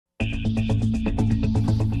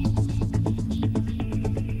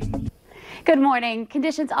Good morning.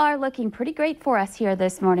 Conditions are looking pretty great for us here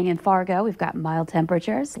this morning in Fargo. We've got mild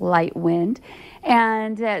temperatures, light wind,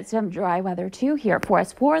 and some dry weather too here for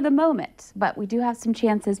us for the moment. But we do have some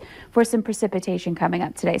chances for some precipitation coming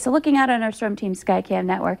up today. So looking out on our Storm Team Skycam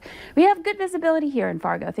network, we have good visibility here in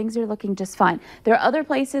Fargo. Things are looking just fine. There are other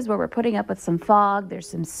places where we're putting up with some fog. There's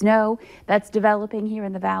some snow that's developing here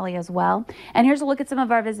in the valley as well. And here's a look at some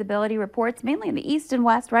of our visibility reports, mainly in the east and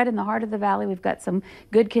west, right in the heart of the valley. We've got some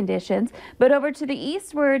good conditions. But over to the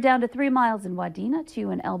east, we're down to 3 miles in Wadena, 2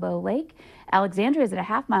 in Elbow Lake. Alexandria is at a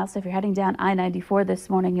half mile, so if you're heading down I-94 this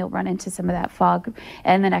morning, you'll run into some of that fog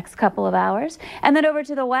in the next couple of hours. And then over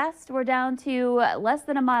to the west, we're down to less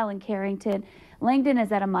than a mile in Carrington. Langdon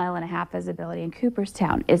is at 1.5 miles visibility, and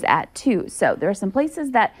Cooperstown is at 2. So there are some places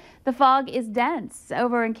that the fog is dense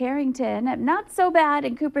over in Carrington. Not so bad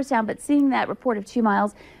in Cooperstown, but seeing that report of 2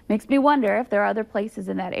 miles makes me wonder if there are other places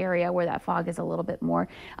in that area where that fog is a little bit more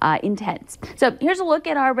intense. So here's a look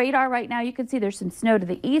at our radar right now. You can see there's some snow to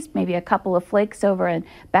the east, maybe a couple of flakes over in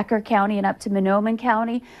Becker County and up to Mahnomen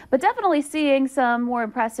County, but definitely seeing some more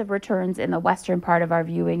impressive returns in the western part of our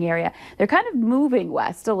viewing area. They're kind of moving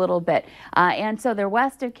west a little bit, and so they're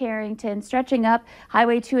west of Carrington, stretching up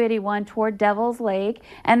Highway 281 toward Devil's Lake,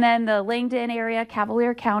 and then the Langdon area,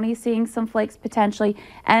 Cavalier County, seeing some flakes potentially,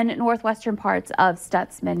 and northwestern parts of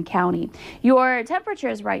Stutsman County. Your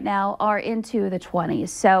temperatures right now are into the 20s,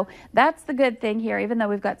 so that's the good thing here. Even though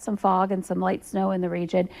we've got some fog and some light snow in the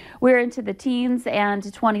region, we're into the teens and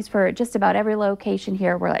 20s for just about every location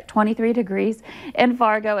here. We're at 23 degrees in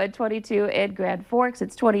Fargo and 22 in Grand Forks.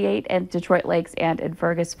 It's 28 in Detroit Lakes and in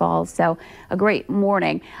Fergus Falls, so a great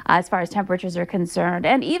morning as far as temperatures are concerned.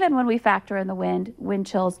 And even when we factor in the wind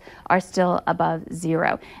chills are still above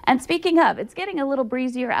 0. And speaking of, it's getting a little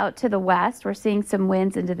breezier out to the west. We're seeing some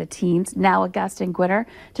winds into the teens, now a gust in Gwinnett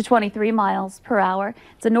to 23 miles per hour.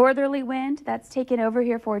 It's a northerly wind that's taken over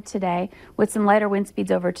here for today, with some lighter wind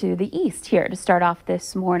speeds over to the east here to start off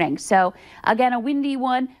this morning. So again, a windy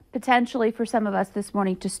one potentially for some of us this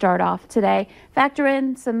morning to start off today. Factor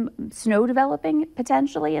in some snow developing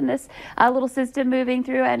potentially in this little system moving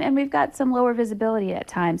through, and we've got some lower visibility at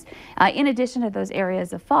times in addition to those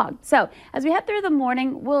areas of fog. So as we head through the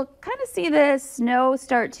morning, we'll kind of see the snow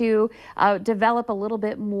start to develop a little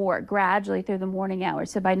bit more gradually through the morning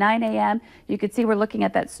hours. So by 9 a.m. you could see we're looking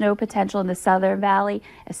at that snow potential in the southern valley,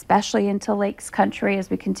 especially into Lakes Country as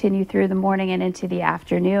we continue through the morning and into the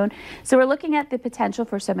afternoon. So we're looking at the potential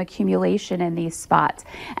for some accumulation in these spots.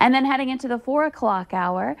 And then heading into the 4 o'clock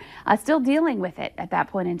hour, still dealing with it at that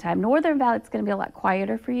point in time. Northern Valley, it's going to be a lot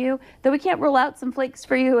quieter for you, though we can't rule out some flakes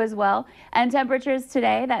for you as well. And temperatures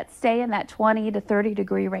today that stay in that 20 to 30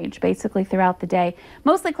 degree range basically throughout the day.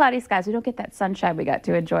 Mostly cloudy skies. We don't get that sunshine we got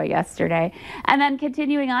to enjoy yesterday. And then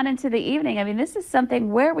continuing on into the evening, I mean, this is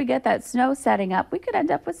something where we get that snow setting up. We could end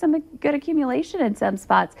up with some good accumulation in some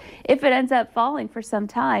spots if it ends up falling for some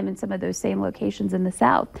time in some of those same locations in the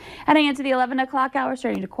south. Heading into the 11 o'clock hour,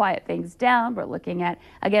 starting to quiet things down. We're looking at,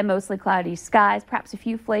 again, mostly cloudy skies, perhaps a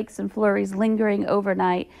few flakes and flurries lingering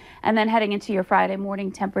overnight. And then heading into your Friday morning,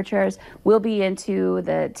 temperatures will be into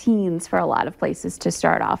the teens for a lot of places to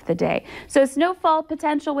start off the day. So snowfall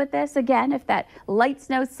potential with this. Again, if that light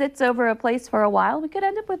snow sits over a place for a while, we could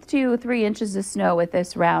end up with 2 or 3 inches of snow with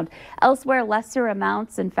this round. Elsewhere, lesser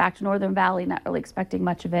amounts. In fact, Northern Valley not really expecting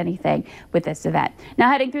much of anything with this event. Now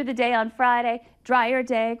heading through the day on Friday, drier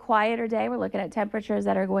day, quieter day. We're looking at temperatures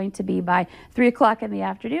that are going to be by 3 o'clock in the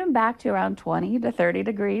afternoon back to around 20 to 30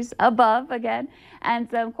 degrees above again, and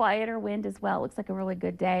some quieter wind as well. Looks like a really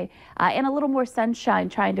good day and a little more sunshine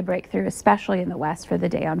trying to break through, especially in the west for the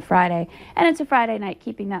day on Friday and into Friday night,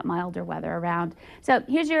 keeping that milder weather around. So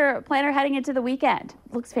here's your planner heading into the weekend.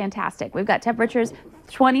 Looks fantastic. We've got temperatures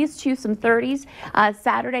 20s to some 30s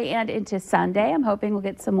Saturday and into Sunday. I'm hoping we'll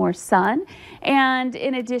get some more sun. And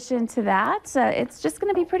in addition to that, it's just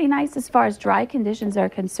going to be pretty nice as far as dry conditions are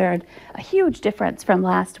concerned. A huge difference from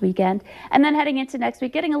last weekend. And then heading into next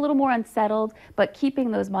week, getting a little more unsettled, but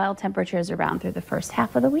keeping those mild temperatures around through the first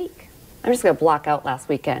half of the week. I'm just going to block out last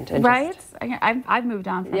weekend. And right? I've moved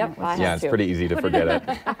on from it. Yeah, it's pretty easy to forget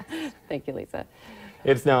it. Thank you, Lisa.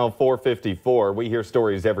 It's now 4:54. We hear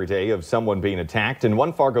stories every day of someone being attacked, and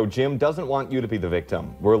one Fargo gym doesn't want you to be the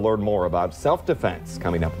victim. We'll learn more about self-defense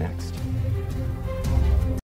coming up next.